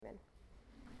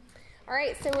All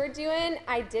right, so we're doing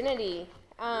identity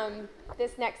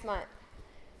this next month.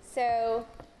 So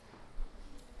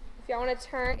if y'all want to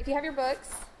turn, if you have your books,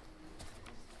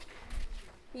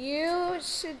 you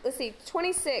should, let's see,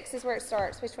 26 is where it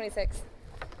starts, page 26.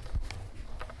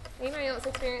 Anybody else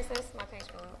experience this? My page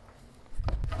fell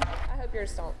out. I hope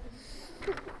yours don't.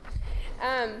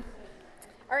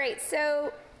 All right,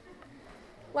 so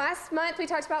last month we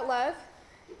talked about love,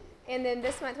 and then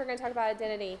this month we're going to talk about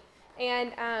identity.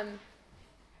 And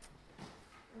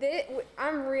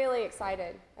I'm really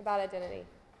excited about identity.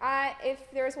 If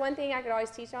there was one thing I could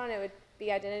always teach on, it would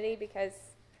be identity, because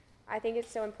I think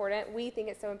it's so important. We think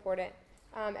it's so important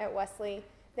at Wesley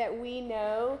that we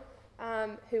know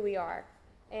who we are.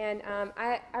 And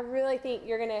I really think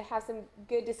you're going to have some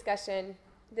good discussion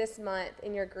this month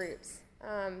in your groups,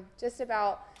 just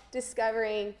about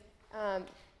discovering,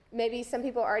 maybe some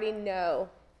people already know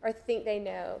or think they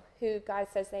know who God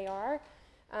says they are,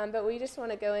 but we just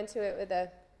want to go into it with a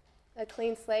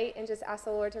clean slate and just ask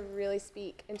the Lord to really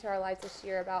speak into our lives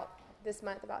this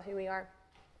month about who we are.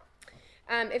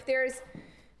 If there's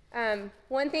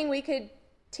one thing we could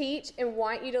teach and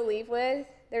want you to leave with,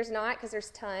 there's not, because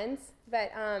there's tons,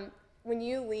 but when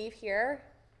you leave here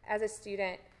as a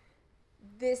student,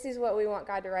 this is what we want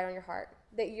God to write on your heart,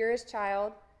 that you're His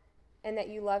child and that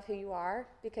you love who you are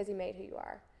because He made who you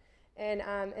are.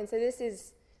 And so this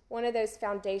is one of those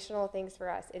foundational things for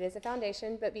us. It is a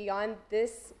foundation, but beyond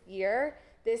this year,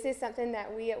 this is something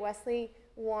that we at Wesley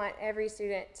want every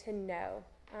student to know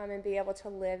and be able to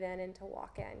live in and to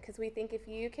walk in. Because we think if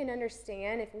we can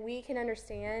understand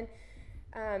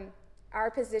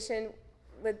our position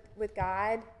with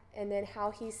God and then how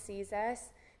He sees us,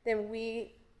 then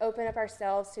we open up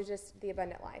ourselves to just the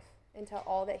abundant life and to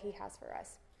all that He has for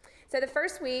us. So the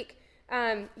first week,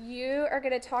 you are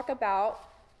going to talk about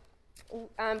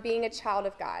being a child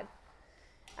of God.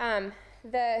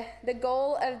 The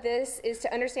goal of this is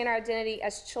to understand our identity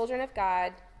as children of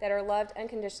God that are loved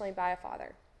unconditionally by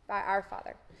our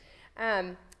Father.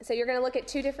 So you're going to look at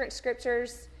two different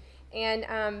scriptures,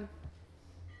 and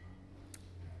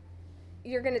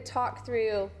you're going to talk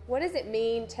through what does it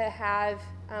mean to have,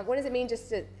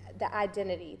 the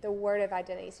identity, the word of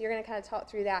identity. So you're going to kind of talk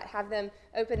through that, have them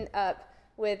open up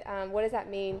with what does that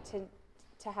mean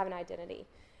to have an identity.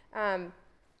 And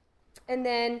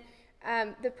then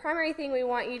the primary thing we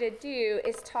want you to do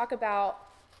is talk about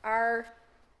our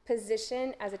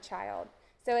position as a child.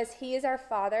 So as He is our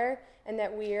Father and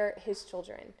that we are His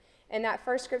children. And that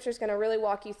first scripture is going to really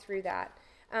walk you through that.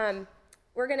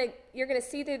 You're going to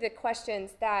see through the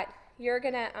questions that you're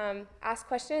going to ask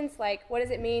questions like, what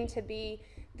does it mean to be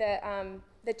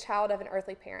the child of an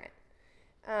earthly parent?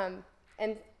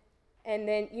 And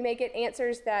then you may get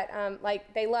answers that,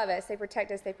 like, they love us, they protect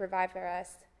us, they provide for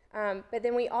us. But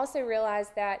then we also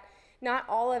realize that not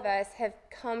all of us have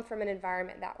come from an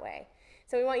environment that way.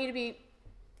 So we want you to be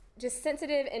just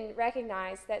sensitive and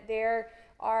recognize that there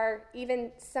are,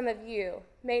 even some of you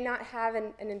may not have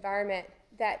an environment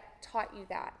that taught you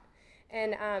that.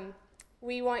 And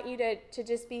we want you to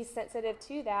just be sensitive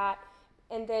to that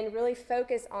and then really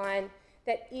focus on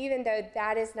that. Even though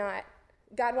that is not,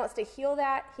 God wants to heal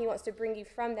that, He wants to bring you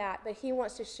from that, but He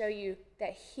wants to show you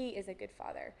that He is a good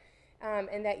Father,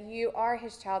 and that you are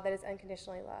His child that is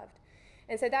unconditionally loved.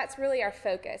 And so that's really our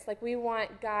focus. Like, we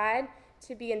want God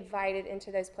to be invited into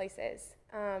those places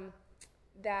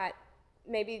that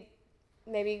maybe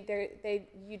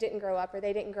you didn't grow up, or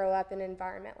they didn't grow up in an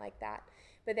environment like that,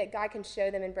 but that God can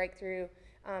show them and break through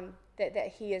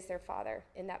that He is their Father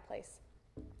in that place.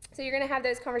 So you're going to have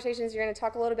those conversations. You're going to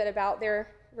talk a little bit about their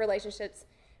relationships,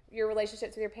 your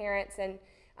relationships with your parents, and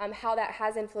how that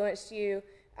has influenced you,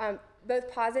 both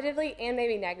positively and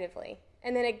maybe negatively.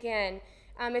 And then again,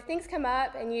 if things come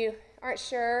up and you aren't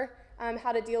sure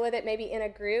how to deal with it, maybe in a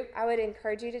group, I would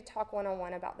encourage you to talk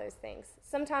one-on-one about those things.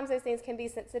 Sometimes those things can be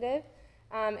sensitive,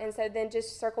 and so then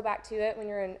just circle back to it when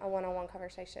you're in a one-on-one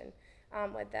conversation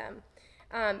with them.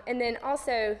 And then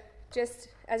also, just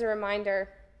as a reminder,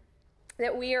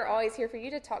 that we are always here for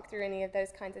you to talk through any of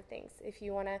those kinds of things. If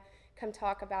you want to come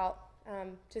talk about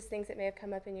just things that may have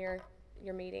come up in your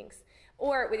meetings,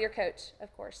 or with your coach,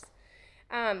 of course.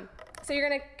 So you're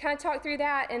going to kind of talk through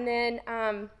that, and then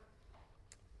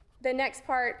the next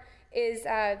part is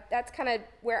that's kind of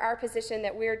where our position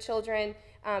that we're children,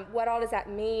 what all does that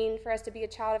mean for us to be a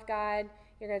child of God?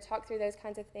 You're going to talk through those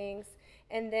kinds of things.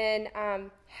 And then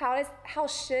how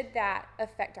should that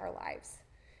affect our lives?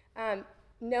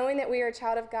 Knowing that we are a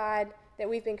child of God, that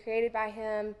we've been created by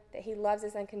Him, that He loves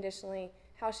us unconditionally,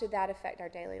 how should that affect our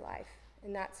daily life?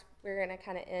 And that's, we're going to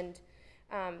kind of end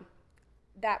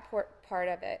that part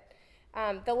of it.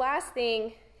 The last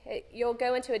thing you'll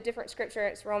go into a different scripture.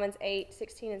 It's Romans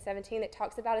 8:16 and 17 that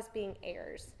talks about us being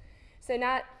heirs. So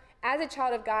not as a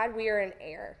child of God, we are an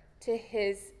heir to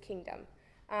his kingdom.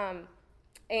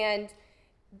 And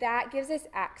that gives us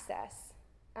access.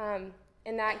 And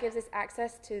that gives us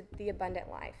access to the abundant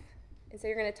life. And so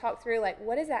you're going to talk through, like,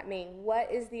 what does that mean?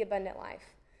 What is the abundant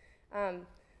life?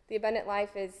 The abundant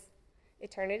life is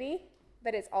eternity,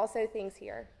 but it's also things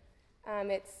here.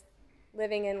 It's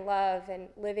living in love and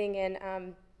living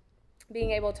in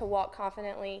being able to walk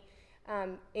confidently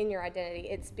in your identity.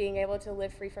 It's being able to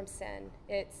live free from sin.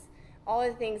 It's all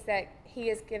of the things that he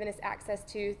has given us access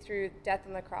to through death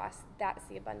on the cross. That's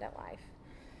the abundant life.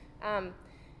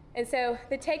 And so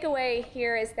the takeaway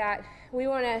here is that we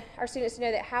want our students to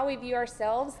know that how we view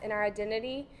ourselves and our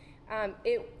identity,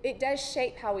 it does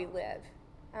shape how we live.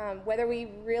 Whether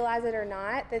we realize it or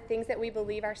not, the things that we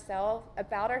believe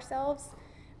about ourselves,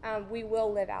 we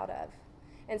will live out of.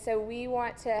 And so we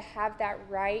want to have that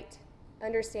right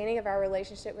understanding of our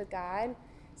relationship with God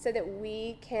so that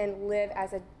we can live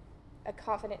as a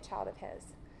confident child of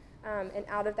his. And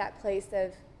out of that place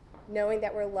of knowing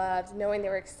that we're loved, knowing that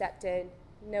we're accepted,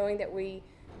 knowing that we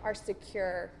are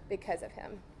secure because of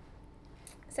him.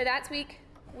 So that's week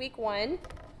 1.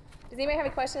 Does anybody have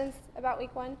any questions about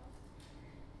week 1?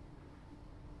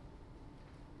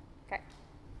 Okay.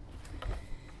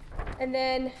 And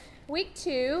then week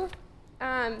 2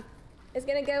 is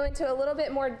going to go into a little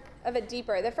bit more of a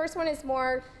deeper. The first one is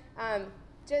more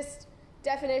just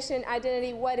definition,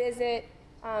 identity, what is it?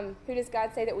 Who does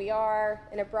God say that we are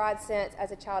in a broad sense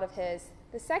as a child of his?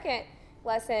 The second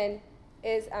lesson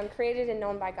is created and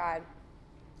known by God.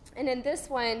 And in this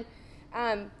one,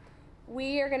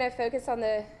 we are going to focus on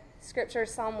the scripture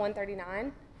Psalm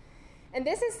 139. And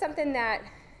this is something that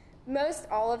most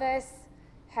all of us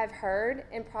have heard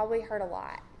and probably heard a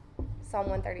lot. Psalm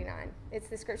 139. It's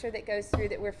the scripture that goes through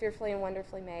that we're fearfully and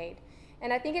wonderfully made.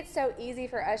 And I think it's so easy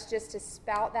for us just to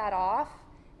spout that off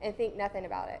and think nothing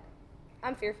about it.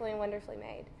 I'm fearfully and wonderfully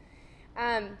made.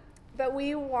 But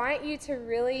we want you to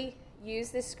really use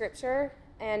this scripture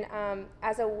and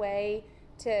as a way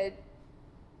to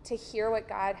hear what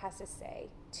God has to say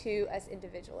to us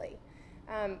individually.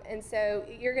 And so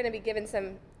you're going to be given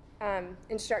some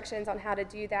instructions on how to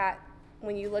do that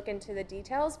when you look into the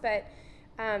details, but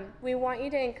we want you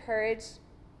to encourage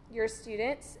your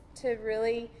students to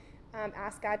really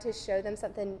ask God to show them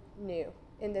something new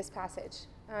in this passage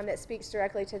that speaks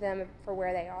directly to them for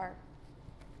where they are.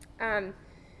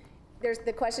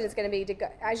 The question is going to be,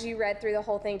 as you read through the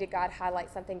whole thing, did God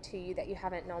highlight something to you that you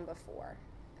haven't known before?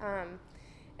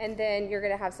 And then you're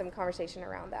going to have some conversation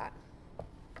around that.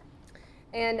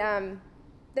 And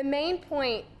the main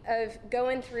point of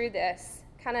going through this,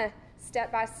 kind of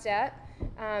step by step,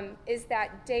 is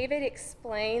that David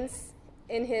explains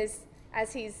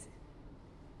as he's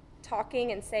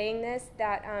talking and saying this,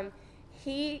 that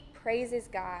he praises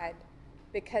God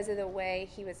because of the way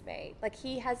he was made. Like,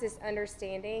 he has this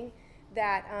understanding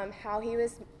that how he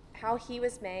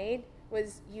was made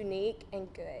was unique and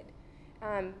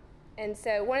good. And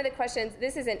so one of the questions,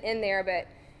 this isn't in there, but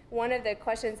one of the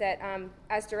questions that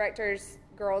as directors,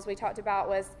 girls, we talked about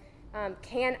was,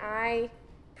 can I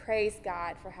praise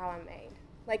God for how I'm made?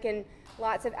 Like, in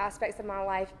lots of aspects of my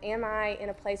life, am I in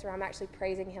a place where I'm actually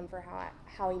praising him for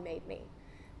how he made me?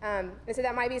 And so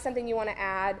that might be something you want to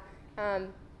add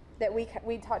that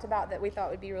we talked about that we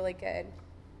thought would be really good.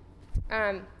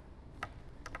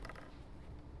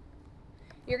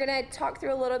 You're going to talk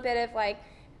through a little bit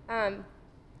of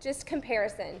just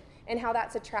comparison and how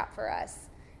that's a trap for us.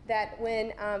 That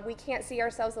when we can't see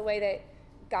ourselves the way that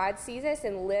God sees us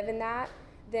and live in that,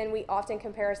 then we often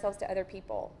compare ourselves to other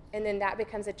people. And then that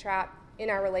becomes a trap in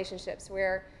our relationships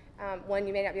where, one,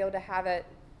 you may not be able to have a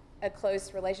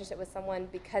close relationship with someone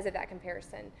because of that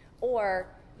comparison. Or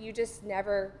you just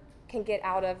never can get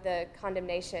out of the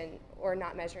condemnation or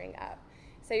not measuring up.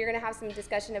 So you're going to have some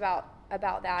discussion about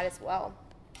that as well.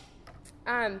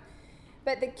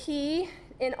 But the key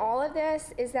in all of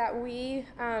this is that we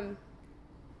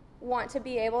want to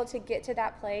be able to get to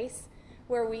that place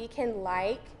where we can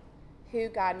like who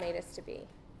God made us to be.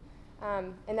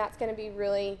 And that's going to be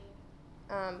really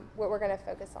what we're going to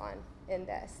focus on in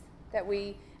this, that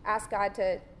we ask God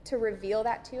to reveal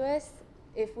that to us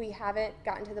if we haven't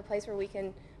gotten to the place where we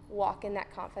can walk in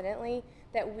that confidently,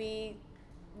 that we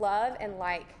love and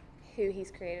like who he's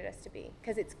created us to be,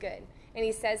 because it's good. And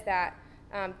he says that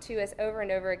to us over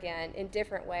and over again in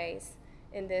different ways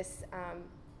in this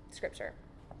scripture.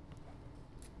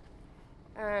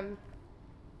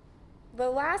 The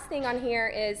last thing on here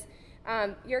is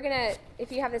you're going to,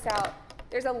 if you have this out,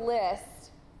 there's a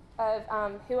list of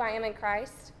who I am in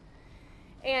Christ.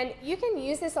 And you can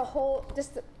use this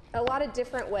just a lot of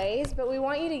different ways, but we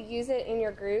want you to use it in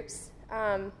your groups.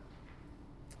 At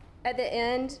the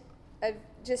end of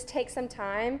just take some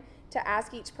time to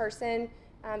ask each person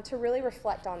to really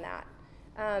reflect on that.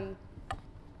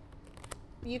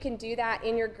 You can do that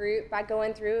in your group by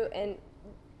going through and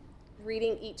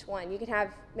reading each one. You can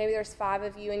have, maybe there's 5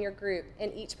 of you in your group,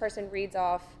 and each person reads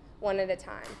off one at a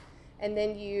time. And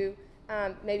then you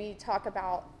maybe talk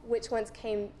about which ones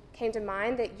came to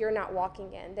mind that you're not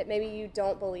walking in, that maybe you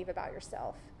don't believe about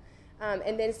yourself.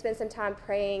 And then spend some time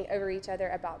praying over each other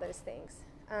about those things.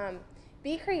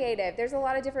 Be creative. There's a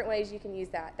lot of different ways you can use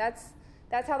that.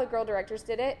 That's how the girl directors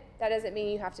did it. That doesn't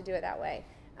mean you have to do it that way.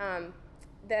 I'm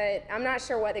not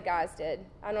sure what the guys did.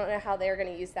 I don't know how they're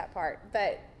going to use that part,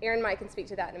 but Aaron Mike can speak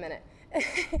to that in a minute.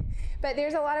 But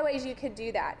there's a lot of ways you could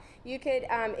do that. You could,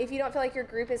 if you don't feel like your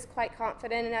group is quite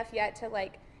confident enough yet to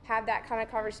have that kind of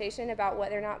conversation about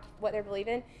what they're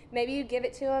believing, maybe you give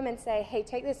it to them and say, hey,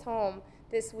 take this home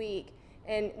this week,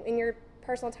 and in your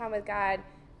personal time with God,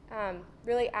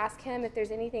 really ask him if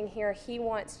there's anything here he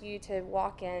wants you to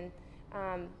walk in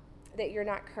that you're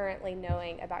not currently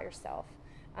knowing about yourself.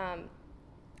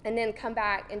 And then come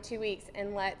back in 2 weeks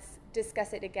and let's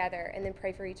discuss it together, and then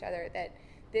pray for each other that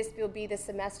this will be the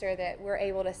semester that we're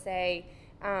able to say,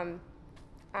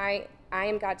 I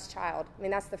am God's child. I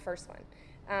mean, that's the first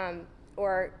one.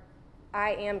 Or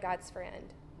I am God's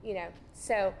friend,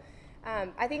 So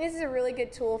I think this is a really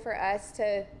good tool for us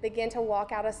to begin to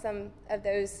walk out of some of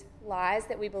those lies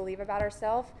that we believe about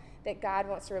ourselves that God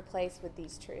wants to replace with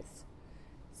these truths.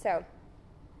 So,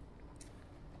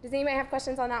 does anybody have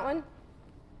questions on that one?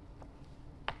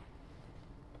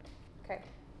 Okay.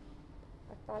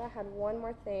 I thought I had one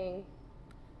more thing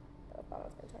that I thought I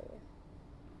was going to tell you.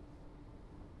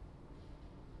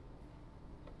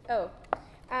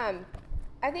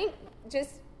 I think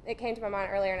it came to my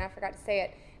mind earlier and I forgot to say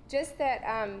it, just that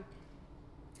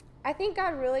I think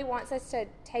God really wants us to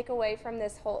take away from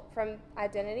from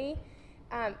identity,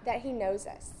 that he knows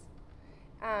us.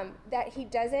 That he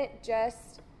doesn't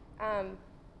just,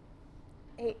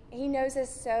 he knows us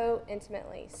so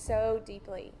intimately, so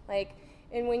deeply.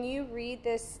 And when you read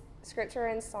this scripture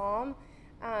in Psalm,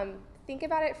 think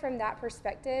about it from that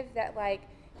perspective, that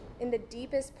in the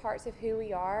deepest parts of who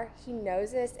we are, he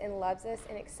knows us and loves us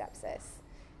and accepts us.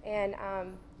 And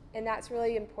that's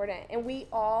really important. And we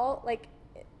all,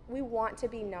 we want to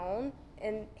be known,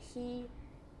 and he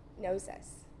knows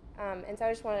us. And so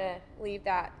I just want to leave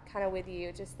that kind of with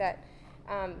you, just that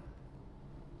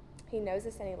he knows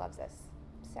us and he loves us.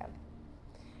 So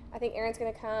I think Aaron's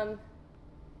going to come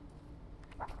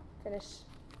finish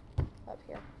up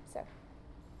here. So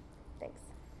thanks.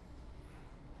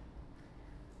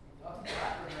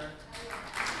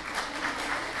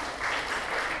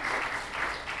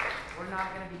 We're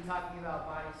not going to be talking about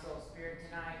body, soul, spirit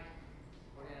tonight.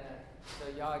 So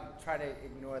y'all try to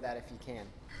ignore that if you can.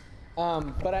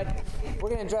 But we're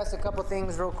going to address a couple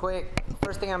things real quick.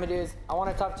 First thing I'm going to do is I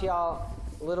want to talk to y'all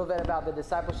a little bit about the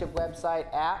Discipleship website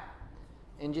app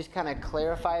and just kind of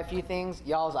clarify a few things.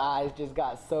 Y'all's eyes just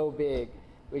got so big,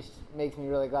 which makes me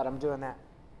really glad I'm doing that.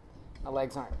 My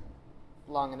legs aren't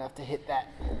long enough to hit that.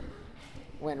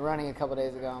 Went running a couple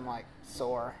days ago. I'm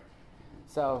sore.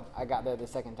 So I got there the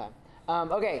second time.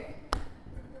 Okay.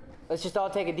 Let's just all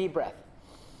take a deep breath.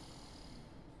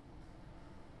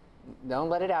 Don't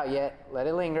let it out yet. Let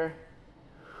it linger.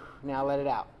 Now let it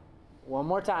out. One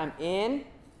more time. In.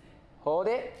 Hold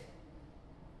it.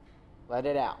 Let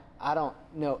it out. I don't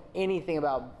know anything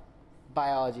about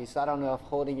biology, so I don't know if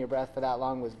holding your breath for that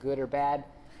long was good or bad,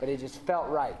 but it just felt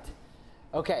right.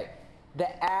 Okay.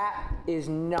 The app is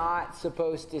not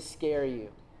supposed to scare you.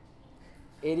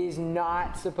 It is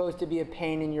not supposed to be a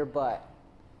pain in your butt.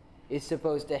 It's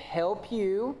supposed to help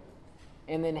you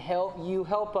and then help you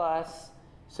help us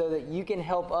so that you can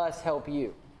help us help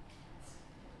you.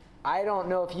 I don't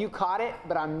know if you caught it,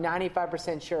 but I'm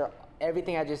 95% sure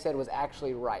everything I just said was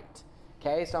actually right.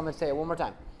 Okay, so I'm going to say it one more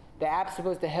time. The app's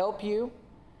supposed to help you.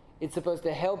 It's supposed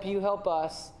to help you help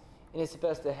us. And it's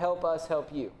supposed to help us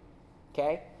help you.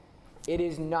 Okay? It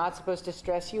is not supposed to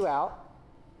stress you out.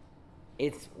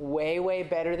 It's way, way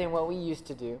better than what we used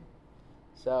to do.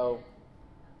 So,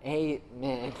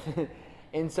 amen.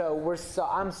 And so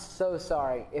I'm so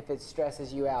sorry if it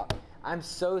stresses you out. I'm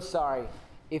so sorry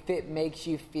if it makes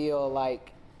you feel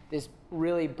like this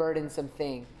really burdensome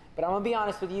thing. But I'm going to be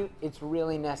honest with you, it's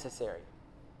really necessary.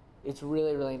 It's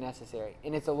really, really necessary.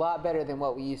 And it's a lot better than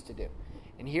what we used to do.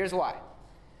 And here's why.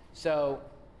 So,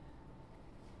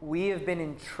 we have been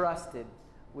entrusted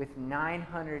with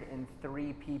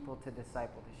 903 people to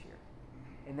disciple this year.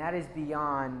 And that is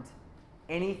beyond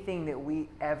anything that we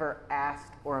ever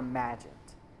asked or imagined.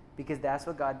 Because that's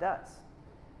what God does.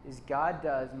 Is God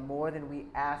does more than we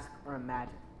ask or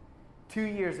imagine. 2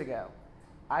 years ago,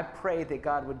 I prayed that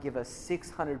God would give us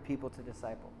 600 people to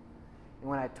disciple. And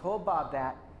when I told Bob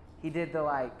that, he did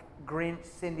the Grinch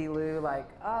Cindy Lou,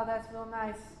 oh, that's real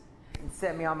nice, and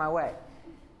sent me on my way.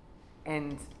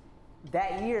 And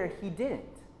that year, he didn't.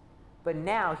 But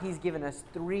now he's given us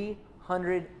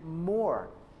 300 more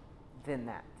than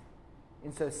that.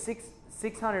 And so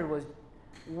 600 was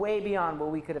way beyond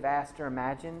what we could have asked or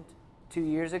imagined 2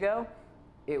 years ago.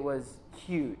 It was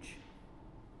huge.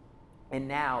 And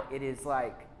now it is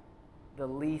like the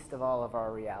least of all of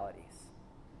our realities.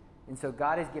 And so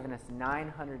God has given us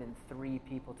 903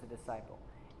 people to disciple.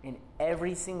 And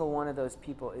every single one of those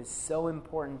people is so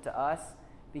important to us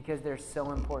because they're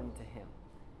so important to Him.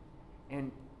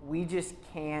 And we just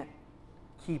can't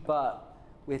keep up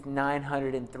with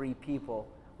 903 people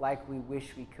like we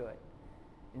wish we could.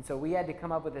 And so we had to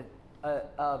come up with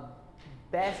a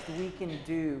best we can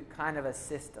do kind of a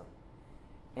system.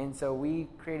 And so we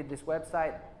created this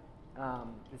website,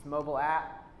 this mobile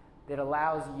app that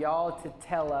allows y'all to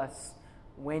tell us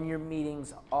when your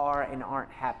meetings are and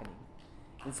aren't happening.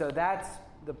 And so that's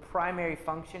the primary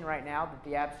function right now that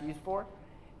the app's used for,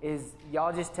 is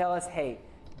y'all just tell us, hey,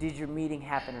 did your meeting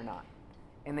happen or not?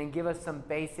 And then give us some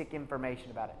basic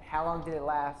information about it. How long did it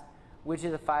last? Which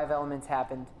of the 5 elements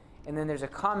happened? And then there's a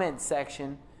comment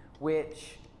section,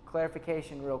 which,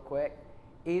 clarification real quick,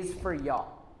 is for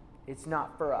y'all. It's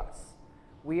not for us.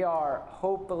 We are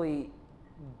hopefully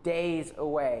days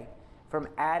away from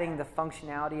adding the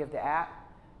functionality of the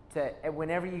app to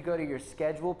whenever you go to your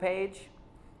schedule page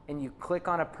and you click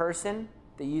on a person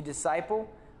that you disciple,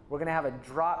 we're going to have a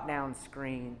drop-down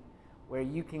screen where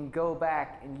you can go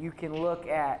back and you can look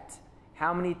at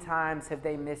how many times have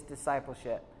they missed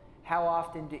discipleship, how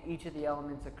often do each of the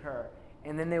elements occur,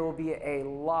 and then there will be a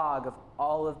log of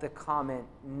all of the comment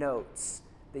notes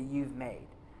that you've made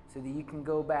so that you can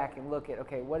go back and look at,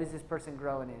 okay, what is this person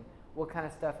growing in? What kind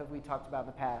of stuff have we talked about in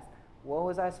the past? What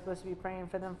was I supposed to be praying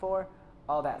for them for?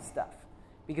 All that stuff.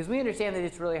 Because we understand that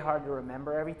it's really hard to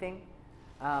remember everything.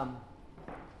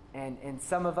 And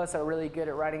some of us are really good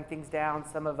at writing things down.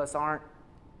 Some of us aren't.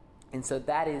 And so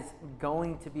that is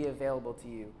going to be available to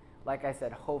you, like I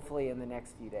said, hopefully in the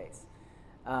next few days.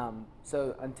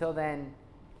 So until then,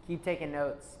 keep taking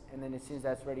notes. And then as soon as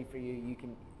that's ready for you,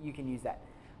 you can use that.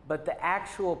 But the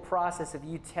actual process of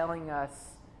you telling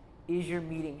us, is your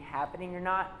meeting happening or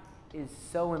not, is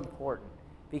so important.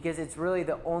 Because it's really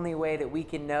the only way that we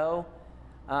can know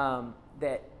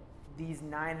that these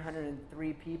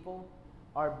 903 people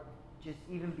are just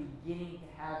even beginning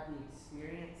to have the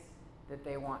experience that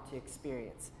they want to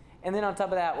experience. And then on top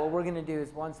of that, what we're going to do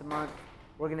is once a month,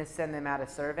 we're going to send them out a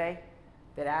survey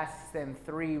that asks them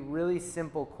 3 really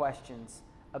simple questions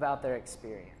about their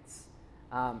experience.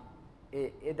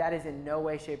 That is in no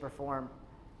way, shape, or form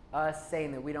us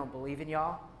saying that we don't believe in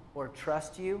y'all or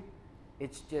trust you.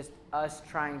 It's just us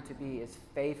trying to be as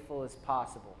faithful as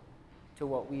possible to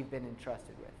what we've been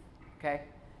entrusted with. Okay?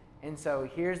 And so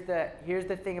here's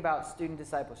the thing about student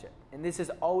discipleship. And this has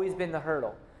always been the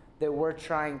hurdle that we're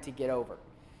trying to get over.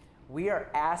 We are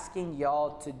asking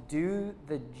y'all to do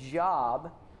the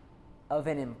job of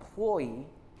an employee,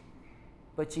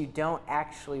 but you don't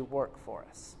actually work for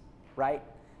us, right?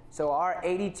 So our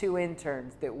 82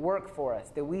 interns that work for us,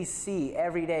 that we see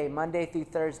every day, Monday through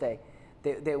Thursday,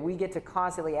 that we get to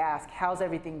constantly ask, how's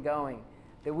everything going?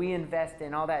 That we invest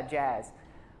in, all that jazz.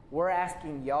 We're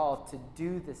asking y'all to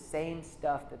do the same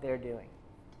stuff that they're doing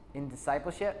in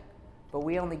discipleship, but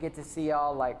we only get to see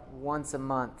y'all like once a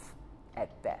month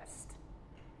at best.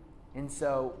 And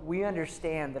so we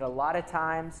understand that a lot of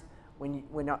times when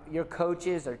your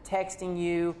coaches are texting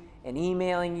you and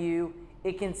emailing you,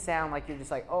 it can sound like you're just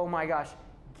like, oh my gosh,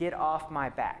 get off my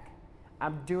back.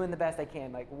 I'm doing the best I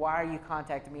can. Like, why are you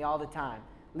contacting me all the time?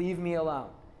 Leave me alone.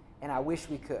 And I wish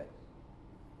we could.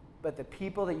 But the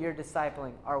people that you're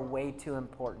discipling are way too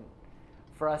important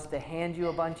for us to hand you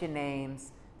a bunch of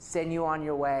names, send you on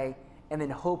your way, and then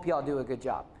hope y'all do a good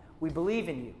job. We believe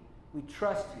in you. We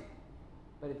trust you.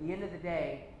 But at the end of the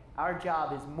day, our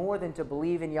job is more than to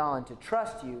believe in y'all and to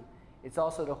trust you. It's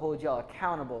also to hold y'all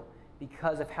accountable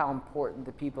because of how important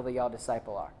the people that y'all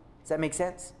disciple are. Does that make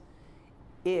sense?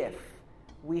 If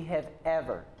we have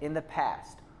ever in the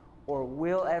past or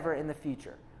will ever in the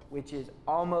future, which is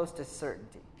almost a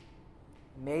certainty,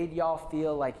 made y'all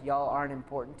feel like y'all aren't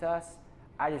important to us,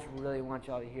 I just really want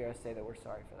y'all to hear us say that we're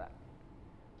sorry for that.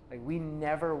 Like, we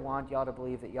never want y'all to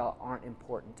believe that y'all aren't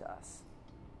important to us.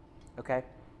 Okay?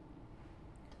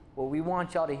 What we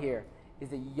want y'all to hear is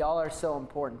that y'all are so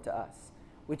important to us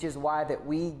which is why that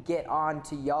we get on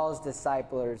to y'all's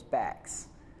disciplers' backs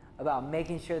about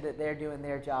making sure that they're doing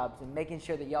their jobs and making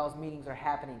sure that y'all's meetings are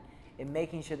happening and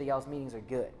making sure that y'all's meetings are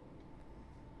good.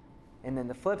 And then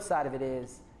the flip side of it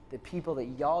is the people that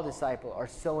y'all disciple are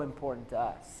so important to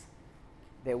us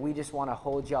that we just want to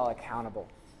hold y'all accountable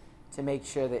to make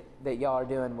sure that y'all are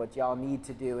doing what y'all need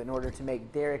to do in order to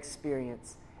make their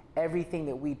experience everything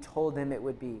that we told them it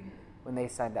would be when they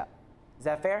signed up. Is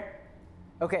that fair?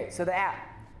 Okay, so the app.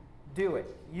 Do it.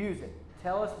 Use it.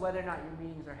 Tell us whether or not your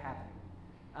meetings are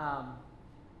happening.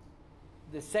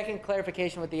 The second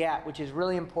clarification with the app, which is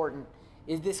really important,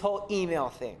 is this whole email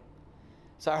thing.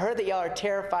 So I heard that y'all are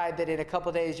terrified that in a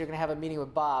couple days you're going to have a meeting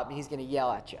with Bob and he's going to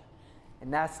yell at you.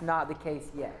 And that's not the case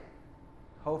yet.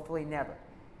 Hopefully never.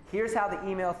 Here's how the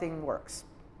email thing works.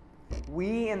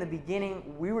 We, in the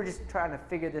beginning, we were just trying to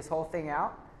figure this whole thing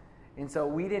out. And so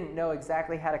we didn't know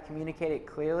exactly how to communicate it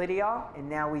clearly to y'all, and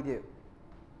now we do.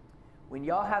 When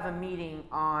y'all have a meeting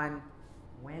on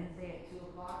Wednesday at 2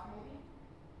 o'clock maybe?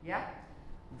 Yeah?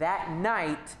 That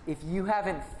night, if you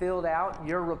haven't filled out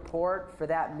your report for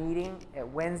that meeting at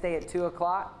Wednesday at 2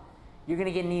 o'clock, you're going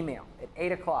to get an email at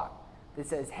 8 o'clock that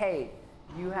says, hey,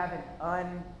 you have an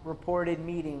unreported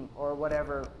meeting, or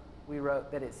whatever we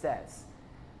wrote that it says.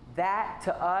 That,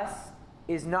 to us,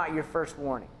 is not your first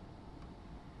warning.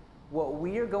 What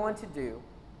we are going to do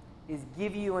is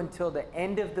give you until the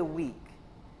end of the week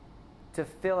to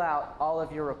fill out all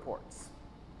of your reports.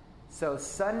 So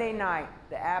Sunday night,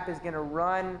 the app is going to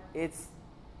run its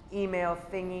email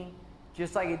thingy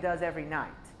just like it does every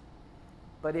night.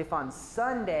 But if on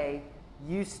Sunday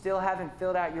you still haven't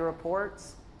filled out your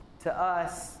reports, to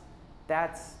us,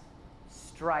 that's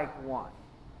strike one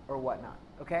or whatnot,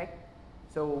 okay?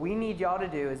 So what we need y'all to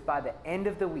do is by the end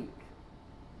of the week,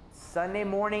 Sunday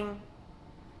morning,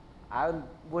 I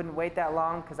wouldn't wait that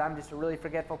long because I'm just a really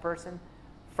forgetful person.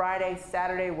 Friday,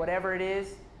 Saturday, whatever it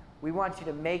is, we want you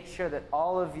to make sure that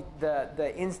all of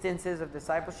the instances of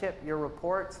discipleship, your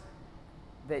reports,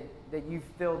 that you've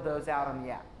filled those out on the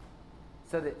app.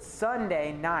 So that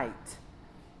Sunday night,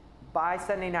 by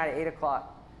Sunday night at 8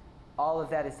 o'clock, all of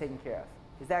that is taken care of.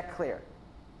 Is that clear?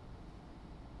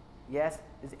 Yes?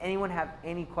 Does anyone have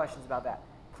any questions about that?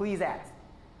 Please ask.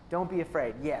 Don't be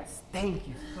afraid. Yes. Thank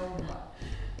you so much. Well,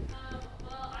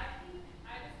 I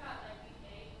just got like week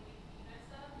 8 and week B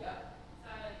mixed up. Yep. So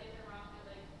I like get it wrong.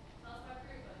 Like tell us about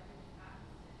group, but half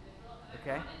individual. And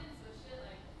Okay. I wanted to switch it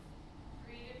like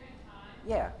 3 different times.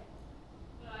 Yeah.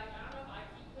 But like I don't know if I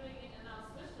keep putting it, and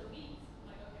I'll switch the weeks. I'm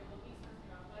like, okay, well weeks must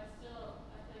be wrong, but I feel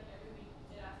like every week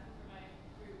it asks me for my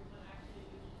group when actually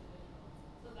it was individual.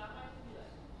 So that might be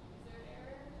like user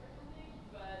error or something.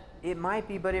 But It might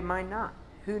be, but it might not.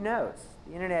 Who knows?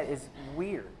 The internet is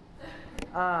weird.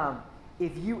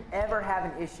 If you ever have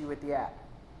an issue with the app,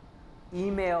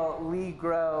 email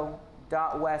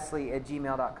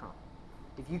leegrow.wesley@gmail.com.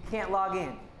 If you can't log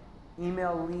in,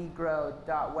 email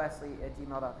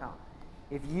leegrow.wesley@gmail.com.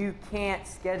 If you can't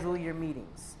schedule your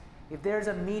meetings, if there's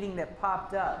a meeting that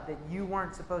popped up that you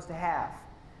weren't supposed to have,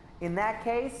 in that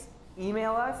case,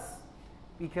 email us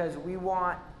because we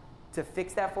want to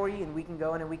fix that for you and we can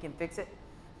go in and we can fix it.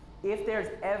 If there's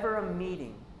ever a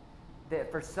meeting that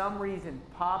for some reason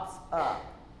pops up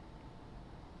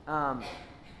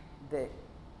that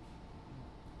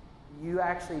you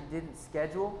actually didn't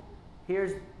schedule,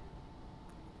 here's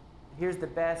the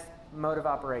best mode of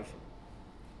operation.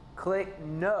 Click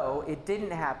no, it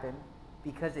didn't happen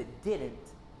because it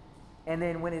didn't. And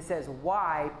then when it says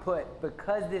why, put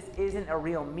because this isn't a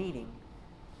real meeting,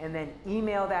 and then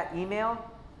email that email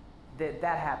that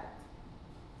happened.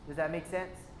 Does that make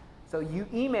sense? So you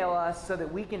email us so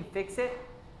that we can fix it,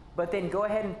 but then go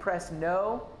ahead and press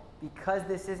no because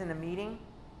this isn't a meeting.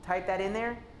 Type that in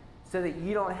there so that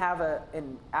you don't have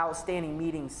an outstanding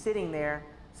meeting sitting there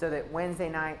so that Wednesday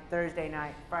night, Thursday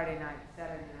night, Friday night,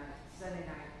 Saturday night, Sunday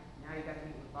night, now you got to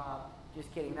meet with Bob. Just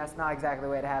kidding. That's not exactly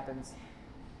the way it happens.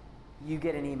 You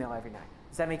get an email every night.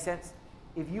 Does that make sense?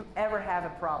 If you ever have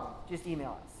a problem, just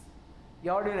email us.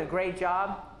 Y'all are doing a great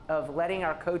job of letting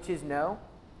our coaches know.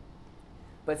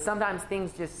 But sometimes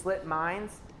things just slip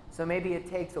minds. So maybe it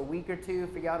takes a week or two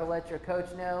for y'all to let your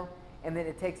coach know, and then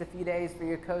it takes a few days for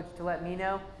your coach to let me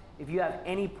know. If you have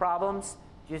any problems,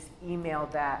 just email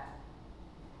that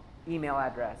email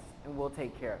address, and we'll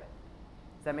take care of it.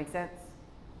 Does that make sense?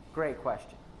 Great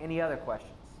question. Any other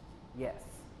questions? Yes.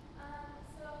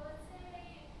 So let's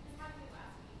say this happened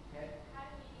last week. Okay. Had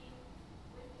a meeting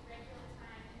with the regular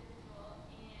time individual,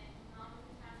 and mom was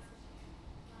in town, so she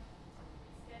wanted to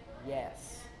reschedule it.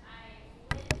 Yes. And I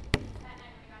went that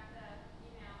night when I got the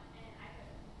email, and I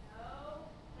said no.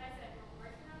 But I said we're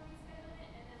working on rescheduling it,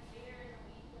 and then later in the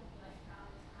week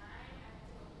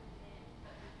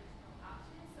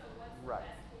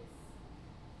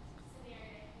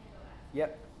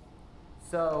Yep.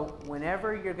 So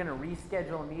whenever you're going to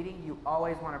reschedule a meeting, you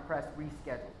always want to press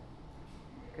reschedule.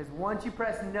 Because once you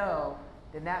press no,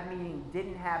 then that meeting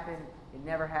didn't happen, it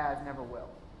never has, never will.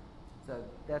 So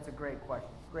that's a great question,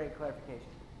 great clarification.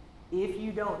 If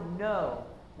you don't know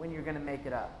when you're going to make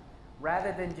it up,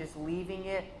 rather than just leaving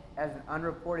it as an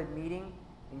unreported meeting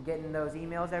and getting those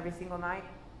emails every single night,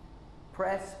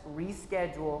 press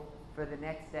reschedule for the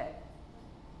next day.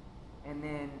 And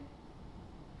then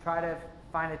try to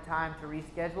find a time to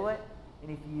reschedule it.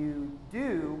 And if you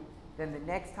do, then the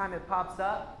next time it pops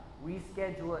up,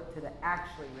 reschedule it to the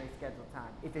actually rescheduled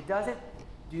time. If it doesn't,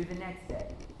 do the next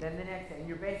day, then the next day. And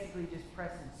you're basically just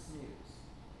pressing snooze.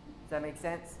 Does that make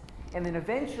sense? And then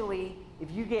eventually,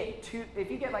 if you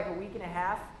get like a week and a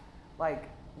half, like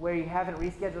where you haven't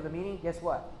rescheduled a meeting, guess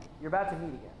what? You're about to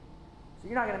meet again. So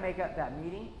you're not going to make up that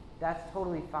meeting. That's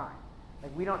totally fine.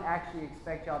 Like, we don't actually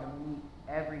expect y'all to meet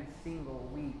every single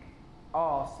week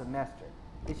all semester.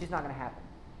 It's just not going to happen.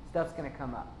 Stuff's going to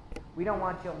come up. We don't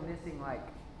want y'all missing like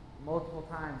multiple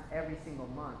times every single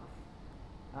month.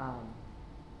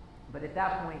 But at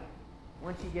that point,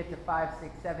 once you get to 5,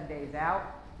 6, 7 days out,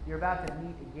 you're about to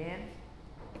meet again,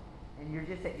 and you're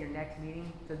just at your next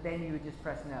meeting, so then you would just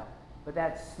press no. But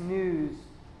that snooze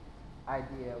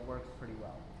idea works pretty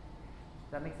well.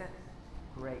 Does that make sense?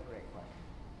 Great question.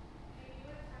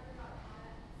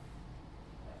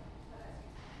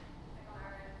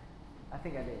 I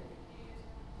think I did.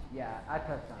 Yeah, I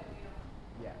touched on it.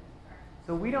 Yeah.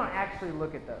 So we don't actually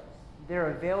look at those.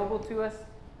 They're available to us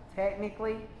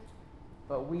technically,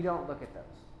 but we don't look at those.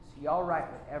 So y'all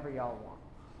write whatever y'all want.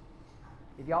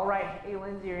 If y'all write, hey,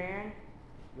 Lindsay or Aaron,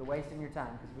 you're wasting your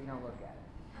time because we don't look at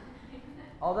it.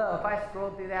 Although if I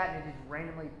scroll through that and it just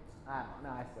randomly, I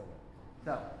still would.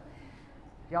 So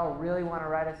if y'all really want to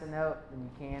write us a note, then you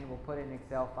can. We'll put it in an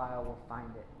Excel file. We'll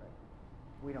find it. But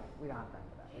we don't have time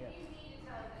for that. If you need to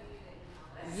tell us that you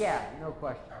didn't know. Yeah, no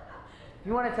question. If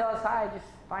you want to tell us hi, just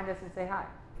find us and say hi.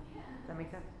 Does that make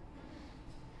sense?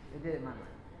 It did in my mind.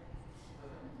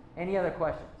 Any other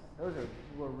questions? Those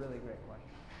were really great questions.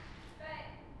 But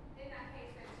in that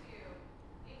case, though, too,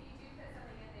 if you do put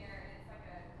something in there and it's like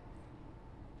a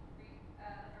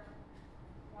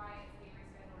why it's being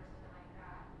rescheduled or something like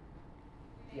that.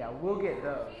 Yeah, we'll get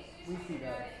those. We see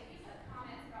those. If you put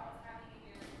comments about what's happening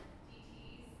in your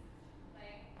DTs,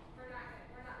 like we're not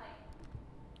like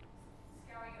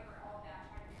scouring over all of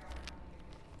that trying to figure out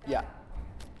what's happening in your DTs. Yeah.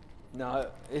 No,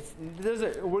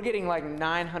 we're getting like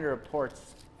 900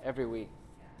 reports every week.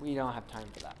 We don't have time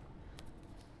for that.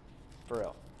 For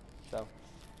real. So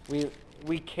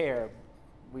we care.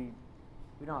 We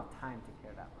don't have time to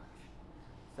care that much.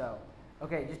 So,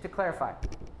 okay, just to clarify.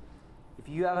 If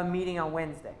you have a meeting on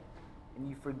Wednesday and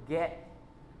you forget,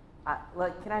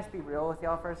 can I just be real with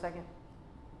y'all for a second?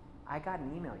 I got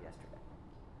an email yesterday.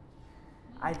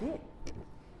 I did.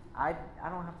 I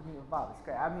don't have to meet with Bob. It's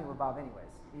great. I meet with Bob anyways.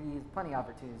 He has plenty of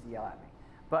opportunities to yell at me.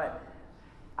 But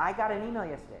I got an email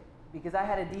yesterday because I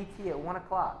had a DT at 1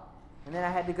 o'clock. And then I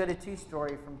had to go to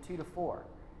two-story from 2 to 4.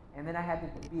 And then I had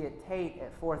to be at Tate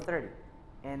at 4:30.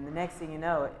 And the next thing you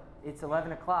know, it's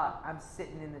 11 o'clock. I'm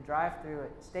sitting in the drive-thru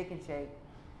at Steak and Shake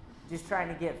just trying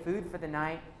to get food for the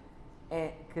night.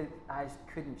 And cause I just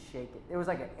couldn't shake it. There was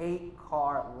like an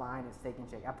 8-car line at Steak and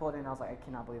Shake. I pulled in and I was like, I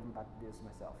cannot believe I'm about to do this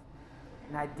myself.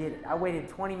 And I did it. I waited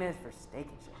 20 minutes for Steak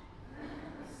and Shake.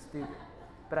 Stupid.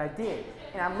 But I did.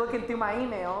 And I'm looking through my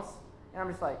emails, and I'm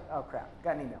just like, oh, crap,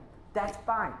 got an email. That's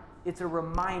fine. It's a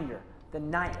reminder. The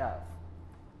night of.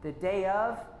 The day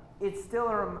of, it's still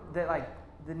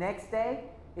the next day,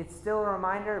 it's still a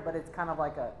reminder, but it's kind of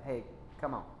like a, hey,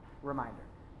 come on, reminder.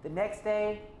 The next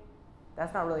day,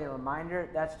 that's not really a reminder.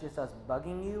 That's just us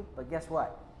bugging you. But guess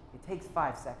what? It takes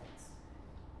 5 seconds.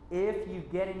 If you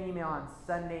get an email on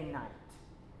Sunday night,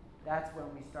 that's when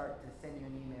we start to send you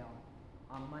an email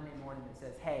on Monday morning that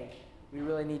says, hey, we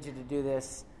really need you to do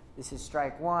this. This is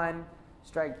strike 1.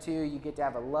 Strike 2, you get to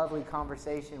have a lovely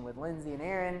conversation with Lindsay and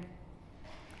Aaron.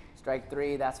 Strike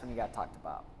 3, that's when you got talked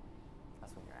about.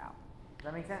 That's when you're out. Does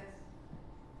that make sense?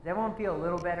 Does everyone feel a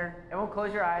little better? Everyone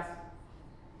close your eyes.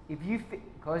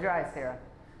 Close your eyes, Sarah.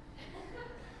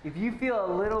 If you feel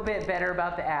a little bit better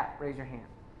about the app, raise your hand.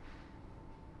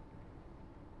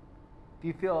 If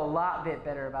you feel a lot bit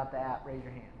better about the app, raise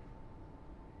your hand.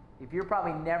 If you're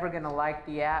probably never going to like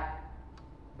the app,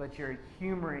 but you're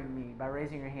humoring me by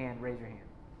raising your hand, raise your hand.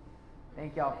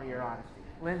 Thank y'all for your honesty.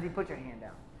 Lindsay, put your hand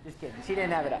down. Just kidding. She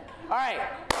didn't have it up. All right.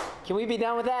 Can we be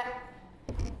done with that?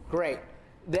 Great.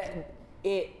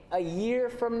 A year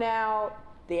from now,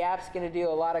 the app's going to do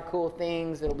a lot of cool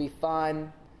things. It'll be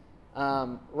fun.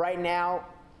 Right now,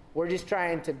 we're just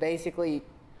trying to basically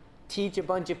teach a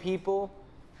bunch of people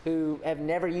who have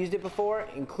never used it before,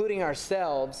 including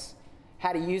ourselves,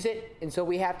 how to use it. And so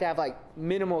we have to have like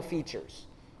minimal features.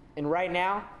 And right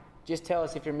now, just tell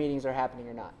us if your meetings are happening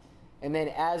or not. And then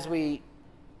as we,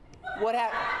 what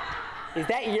happened? Is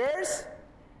that yours?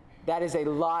 That is a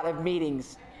lot of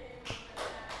meetings.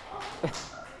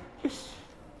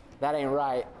 That ain't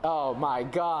right. Oh my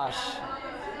gosh.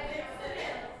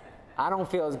 I don't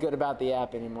feel as good about the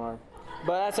app anymore.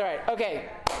 But that's all right. Okay,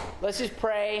 let's just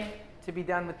pray to be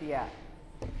done with the app.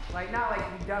 Like, not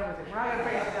like to be done with it. We're not going to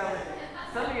pray to be done with it.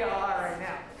 Some of y'all are right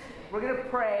now. We're going to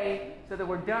pray so that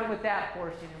we're done with that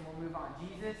portion and we'll move on.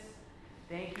 Jesus,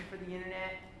 thank you for the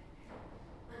internet.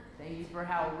 Thank you for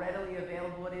how readily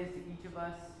available it is to each of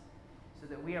us so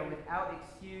that we are without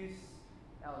excuse.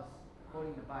 That was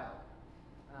quoting the Bible.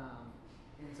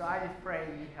 And so I just pray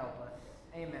you'd help us.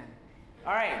 Amen.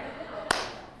 All right.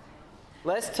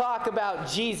 Let's talk about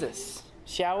Jesus,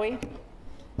 shall we?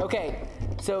 Okay,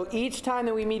 so each time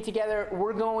that we meet together,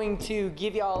 we're going to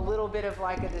give y'all a little bit of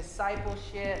like a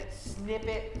discipleship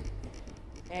snippet.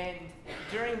 And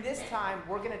during this time,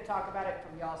 we're going to talk about it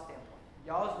from y'all's standpoint,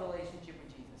 y'all's relationship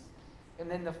with Jesus.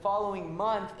 And then the following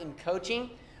month in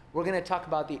coaching, we're going to talk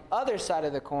about the other side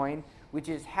of the coin, which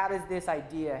is how does this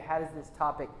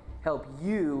topic help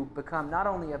you become not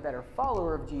only a better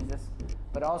follower of Jesus,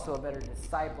 but also a better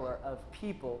discipler of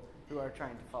people who are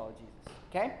trying to follow Jesus.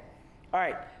 Okay? All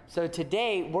right. So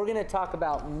today we're going to talk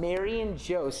about Mary and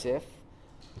Joseph,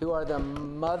 who are the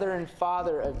mother and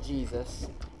father of Jesus,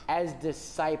 as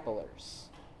disciplers.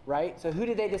 Right? So who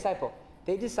did they disciple?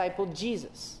 They discipled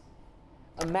Jesus.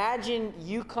 Imagine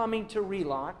you coming to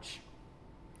relaunch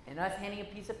and us handing a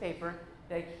piece of paper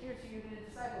like, here's who you're going to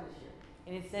disciple this year.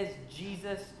 And it says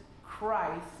Jesus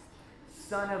Christ,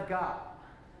 Son of God.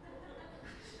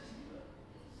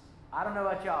 I don't know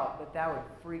about y'all, but that would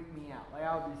freak me out. Like,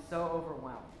 I would be so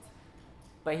overwhelmed.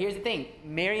 But here's the thing.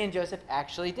 Mary and Joseph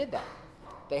actually did that.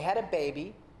 They had a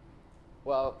baby.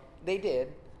 Well, they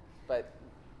did. But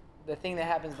the thing that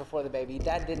happens before the baby,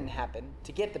 that didn't happen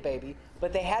to get the baby.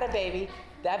 But they had a baby.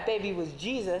 That baby was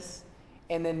Jesus.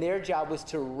 And then their job was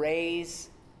to raise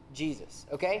Jesus.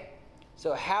 Okay?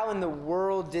 So how in the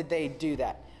world did they do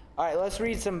that? All right, let's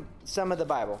read some of the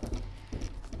Bible.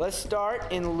 Let's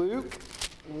start in Luke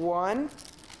 1.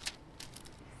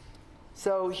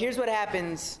 So here's what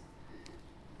happens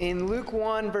in Luke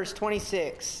 1, verse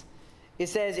 26. It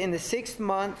says, in the 6th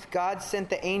month, God sent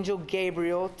the angel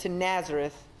Gabriel to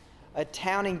Nazareth, a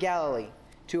town in Galilee,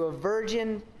 to a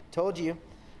virgin, told you,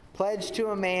 pledged to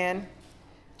a man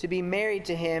to be married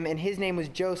to him, and his name was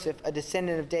Joseph, a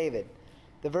descendant of David.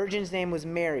 The virgin's name was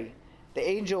Mary. The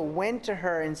angel went to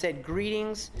her and said,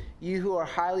 greetings, you who are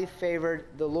highly favored,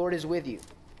 the Lord is with you.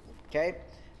 Okay?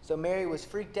 So Mary was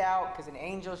freaked out because an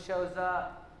angel shows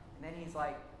up, and then he's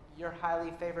like, you're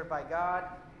highly favored by God.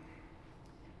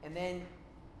 And then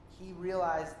he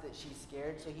realized that she's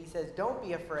scared, so he says, don't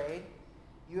be afraid.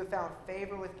 You have found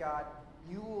favor with God.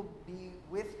 You will be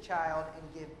with child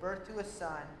and give birth to a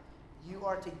son. You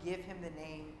are to give him the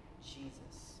name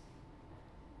Jesus.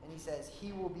 And he says,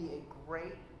 he will be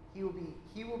great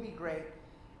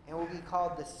and will be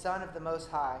called the Son of the Most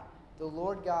High. The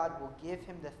Lord God will give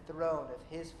him the throne of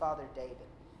his father David,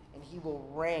 and he will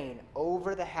reign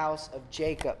over the house of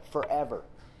Jacob forever.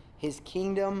 His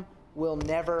kingdom will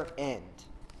never end.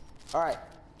 All right,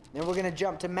 then we're going to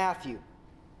jump to Matthew.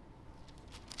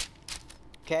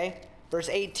 Okay, verse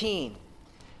 18.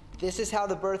 This is how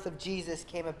the birth of Jesus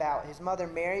came about. His mother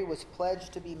Mary was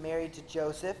pledged to be married to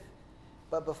Joseph,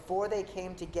 but before they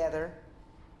came together,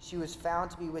 she was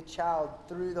found to be with child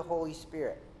through the Holy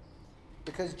Spirit.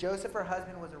 Because Joseph, her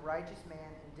husband, was a righteous man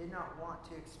and did not want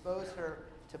to expose her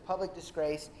to public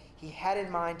disgrace, he had in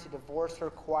mind to divorce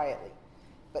her quietly.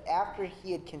 But after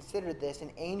he had considered this,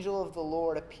 an angel of the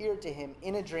Lord appeared to him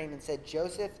in a dream and said,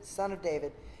 Joseph, son of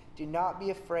David, do not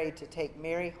be afraid to take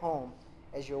Mary home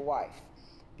as your wife,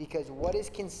 because what is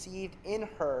conceived in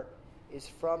her is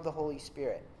from the Holy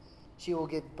Spirit. She will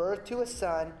give birth to a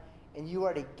son, and you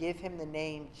are to give him the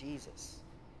name Jesus,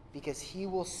 because he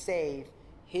will save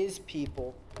his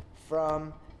people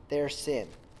from their sin.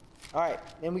 All right,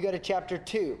 then we go to chapter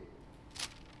 2,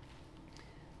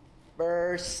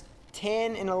 verse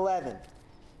 10 and 11.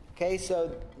 Okay,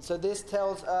 so this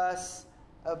tells us,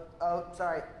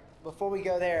 before we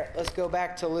go there, let's go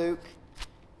back to Luke.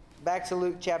 Back to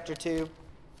Luke chapter 2.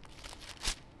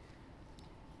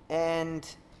 And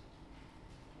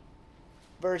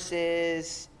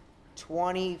verses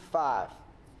 25.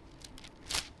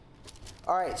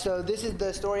 All right, so this is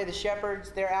the story of the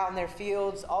shepherds. They're out in their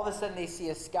fields. All of a sudden, they see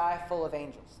a sky full of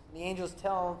angels. The angels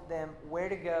tell them where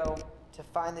to go to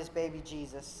find this baby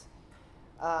Jesus.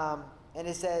 And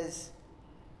it says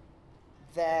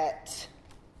that,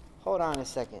 hold on a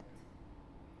second.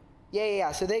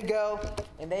 Yeah. So they go,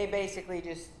 and they basically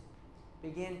just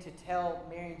begin to tell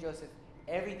Mary and Joseph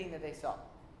everything that they saw.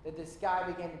 That the sky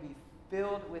began to be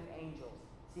filled with angels,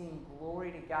 seeing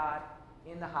glory to God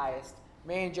in the highest.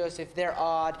 Mary and Joseph, they're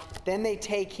awed. Then they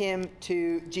take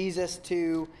Jesus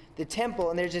to the temple,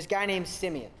 and there's this guy named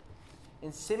Simeon.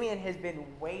 And Simeon has been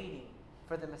waiting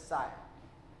for the Messiah.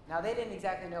 Now, they didn't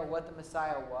exactly know what the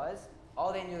Messiah was.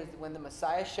 All they knew is that when the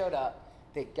Messiah showed up,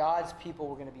 that God's people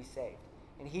were going to be saved.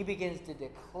 And he begins to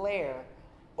declare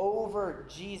over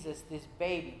Jesus, this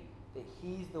baby, that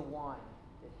he's the one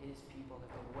that his people have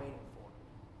been waiting for.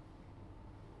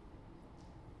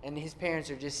 And his parents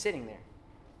are just sitting there.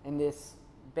 And this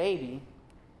baby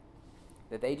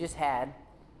that they just had,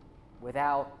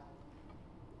 without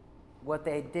what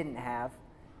they didn't have,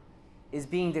 is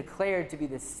being declared to be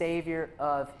the Savior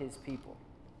of his people.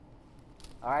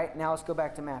 All right, now let's go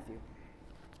back to Matthew.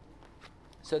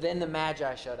 So then the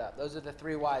Magi showed up. Those are the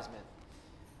 3 wise men.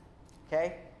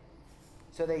 Okay?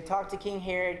 So they talk to King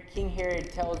Herod. King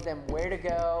Herod tells them where to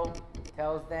go,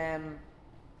 tells them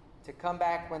to come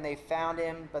back when they found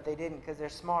him, but they didn't because they're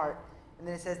smart. And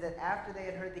then it says that after they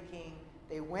had heard the king,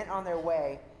 they went on their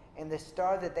way, and the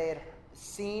star that they had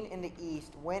seen in the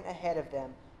east went ahead of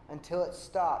them until it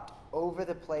stopped over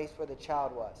the place where the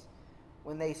child was.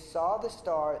 When they saw the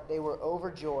star, they were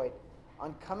overjoyed.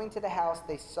 On coming to the house,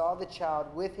 they saw the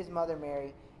child with his mother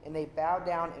Mary, and they bowed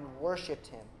down and worshipped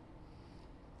him.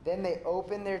 Then they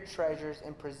opened their treasures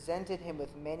and presented him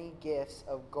with many gifts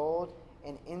of gold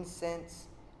and incense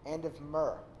and of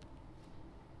myrrh.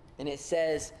 And it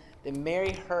says that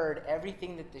Mary heard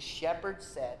everything that the shepherds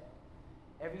said,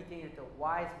 everything that the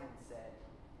wise men said,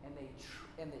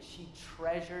 and that she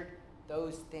treasured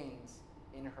those things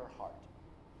in her heart.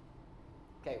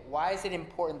 Okay, why is it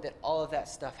important that all of that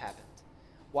stuff happened?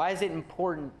 Why is it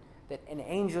important that an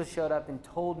angel showed up and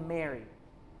told Mary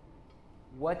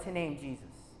what to name Jesus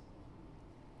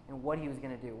and what he was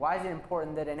going to do? Why is it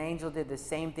important that an angel did the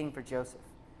same thing for Joseph?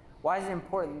 Why is it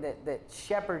important that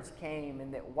shepherds came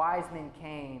and that wise men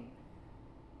came?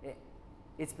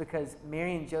 It's because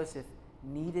Mary and Joseph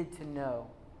needed to know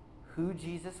who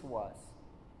Jesus was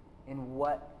and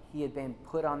what he had been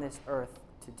put on this earth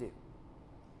to do.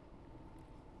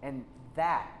 And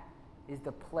that is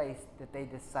the place that they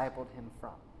discipled him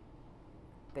from.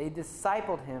 They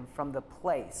discipled him from the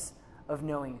place of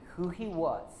knowing who he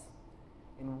was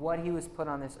and what he was put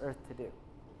on this earth to do.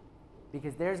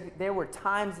 Because there were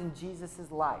times in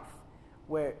Jesus' life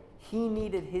where he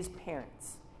needed his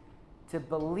parents to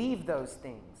believe those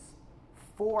things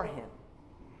for him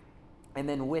and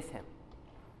then with him.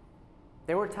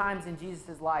 There were times in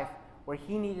Jesus' life where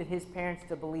he needed his parents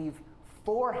to believe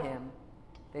for him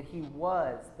that he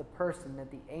was the person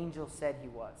that the angel said he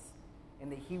was, and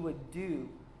that he would do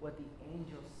what the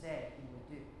angel said he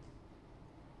would do.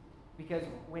 Because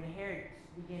when Herod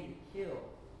began to kill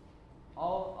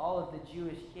all of the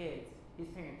Jewish kids, his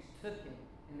parents took him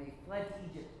and they fled to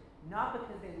Egypt, not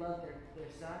because they loved their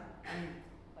son. I mean,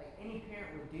 like any parent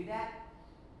would do that,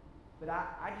 but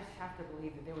I just have to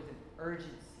believe that there was an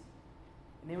urgency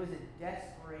and there was a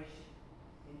desperation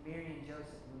in Mary and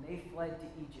Joseph when they fled to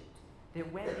Egypt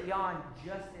that went beyond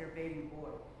just their baby boy.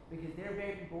 Because their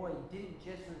baby boy didn't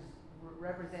just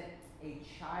represent a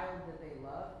child that they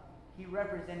loved, he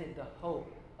represented the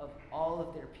hope of all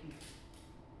of their people.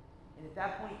 And at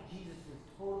that point, Jesus was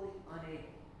totally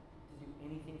unable to do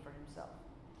anything for himself.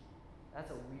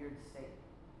 That's a weird statement,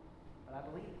 but I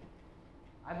believe it.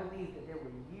 I believe that there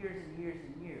were years and years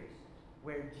and years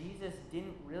where Jesus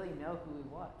didn't really know who he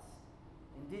was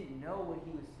and didn't know what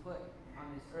he was put on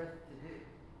this earth to do.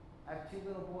 I have 2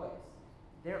 little boys.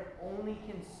 Their only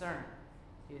concern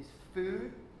is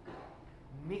food,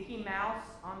 Mickey Mouse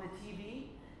on the TV,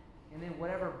 and then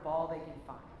whatever ball they can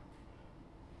find.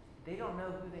 They don't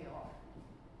know who they are.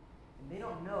 And they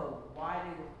don't know why they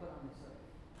were put on this earth.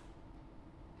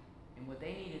 And what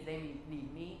they need is they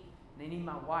need me, and they need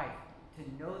my wife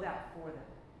to know that for them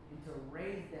and to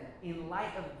raise them in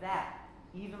light of that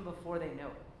even before they know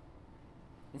it.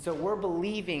 And so we're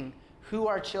believing who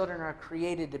our children are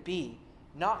created to be,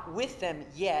 not with them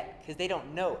yet because they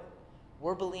don't know it.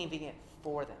 We're believing it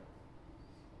for them.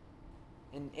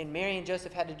 And Mary and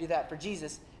Joseph had to do that for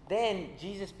Jesus. Then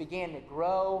Jesus began to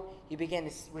grow. He began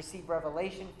to receive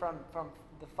revelation from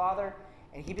the Father,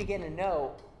 and he began to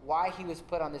know why he was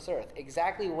put on this earth.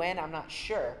 Exactly when, I'm not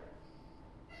sure.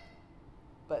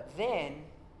 But then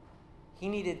he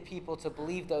needed people to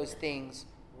believe those things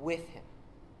with him.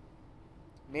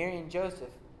 Mary and Joseph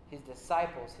his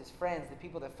disciples, his friends, the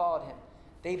people that followed him,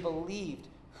 they believed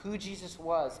who Jesus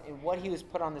was and what he was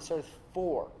put on this earth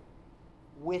for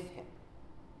with him.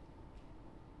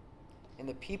 And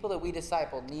the people that we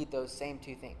disciple need those same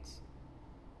two things.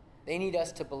 They need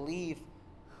us to believe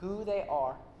who they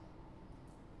are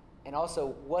and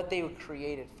also what they were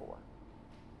created for.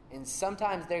 And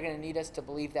sometimes they're going to need us to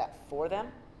believe that for them.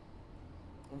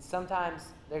 And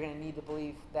sometimes they're going to need to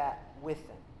believe that with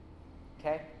them.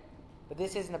 Okay? But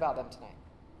this isn't about them tonight.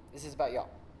 This is about y'all.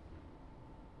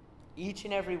 Each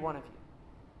and every one of you.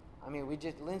 I mean,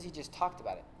 Lindsay just talked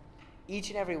about it. Each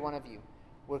and every one of you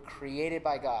were created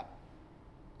by God,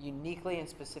 uniquely and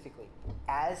specifically,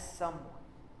 as someone,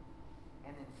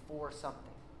 and then for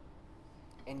something.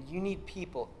 And you need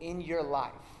people in your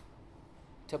life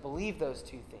to believe those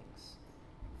two things,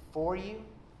 for you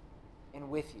and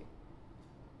with you.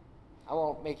 I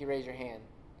won't make you raise your hand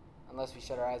unless we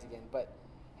shut our eyes again, but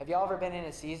have y'all ever been in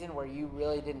a season where you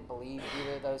really didn't believe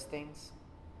either of those things?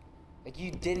 Like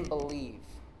you didn't believe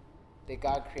that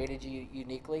God created you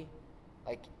uniquely,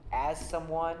 like as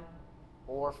someone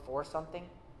or for something?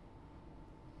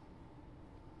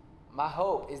 My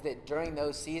hope is that during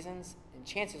those seasons, and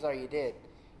chances are you did,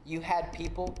 you had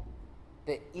people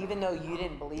that even though you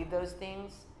didn't believe those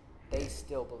things, they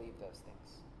still believed those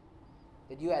things.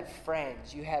 That you had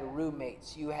friends, you had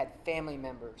roommates, you had family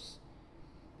members,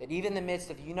 that even in the midst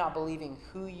of you not believing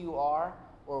who you are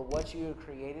or what you were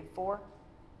created for,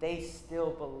 they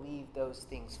still believe those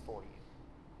things for you.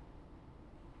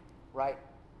 Right?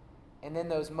 And then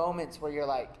those moments where you're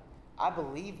like, I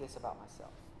believe this about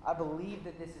myself. I believe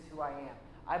that this is who I am.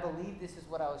 I believe this is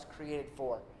what I was created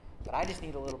for, but I just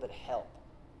need a little bit of help.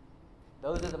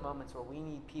 Those are the moments where we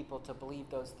need people to believe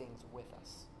those things with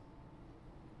us.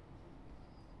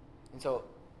 And so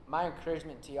my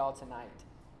encouragement to y'all tonight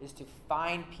is to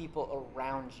find people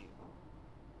around you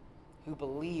who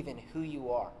believe in who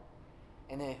you are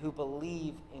and then who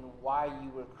believe in why you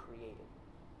were created,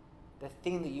 the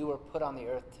thing that you were put on the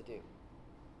earth to do.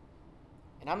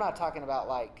 And I'm not talking about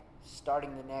like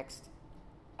starting the next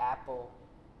Apple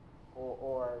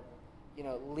or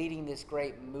leading this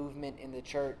great movement in the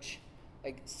church.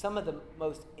 Like some of the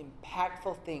most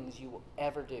impactful things you will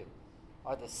ever do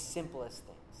are the simplest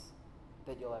things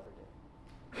that you'll ever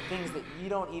do. The things that you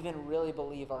don't even really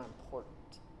believe are important.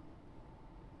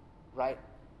 Right?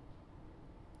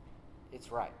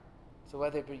 It's right. So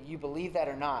whether you believe that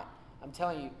or not, I'm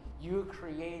telling you, you were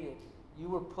created, you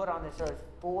were put on this earth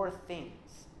for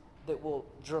things that will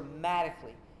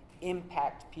dramatically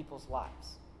impact people's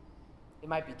lives. It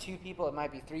might be 2 people, it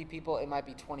might be 3 people, it might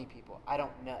be 20 people. I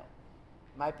don't know.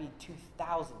 It might be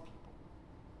 2,000 people.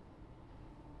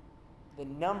 The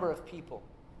number of people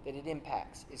that it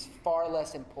impacts is far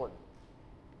less important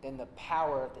than the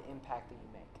power of the impact that you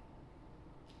make.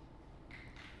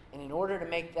 And in order to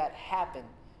make that happen,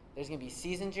 there's going to be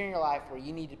seasons in your life where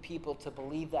you need people to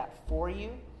believe that for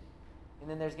you, and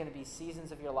then there's going to be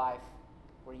seasons of your life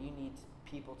where you need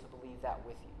people to believe that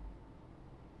with you.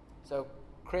 So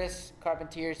Chris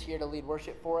Carpentier is here to lead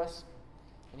worship for us.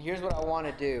 And here's what I want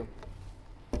to do,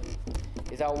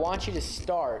 is I want you to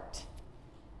start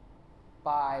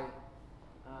by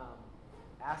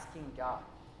asking God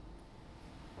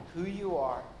who you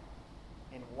are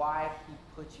and why he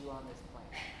put you on this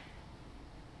planet.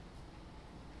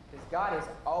 Because God has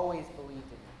always believed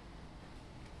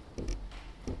in you.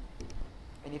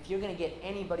 And if you're going to get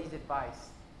anybody's advice,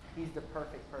 he's the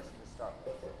perfect person to start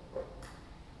with.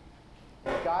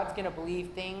 And God's going to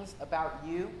believe things about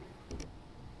you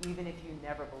even if you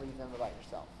never believe them about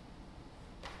yourself.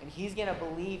 And he's going to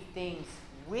believe things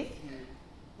with you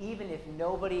even if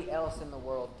nobody else in the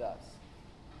world does.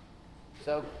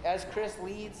 So as Chris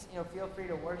leads, feel free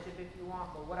to worship if you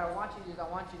want. But what I want you to do is I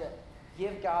want you to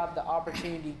give God the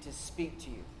opportunity to speak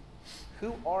to you.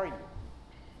 Who are you?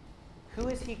 Who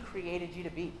has he created you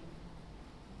to be?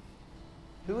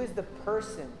 Who is the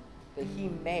person that he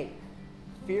made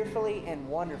fearfully and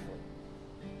wonderfully?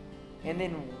 And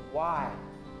then why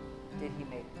did he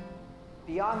make you?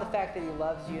 Beyond the fact that he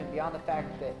loves you and beyond the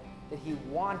fact that he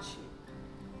wants you,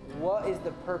 what is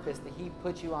the purpose that he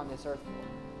put you on this earth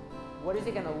for? What is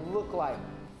it going to look like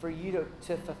for you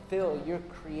to fulfill your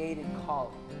created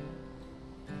calling?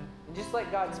 And just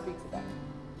let God speak to that.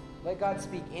 Let God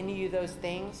speak into you those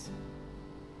things.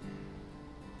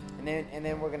 And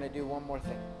then we're going to do one more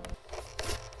thing.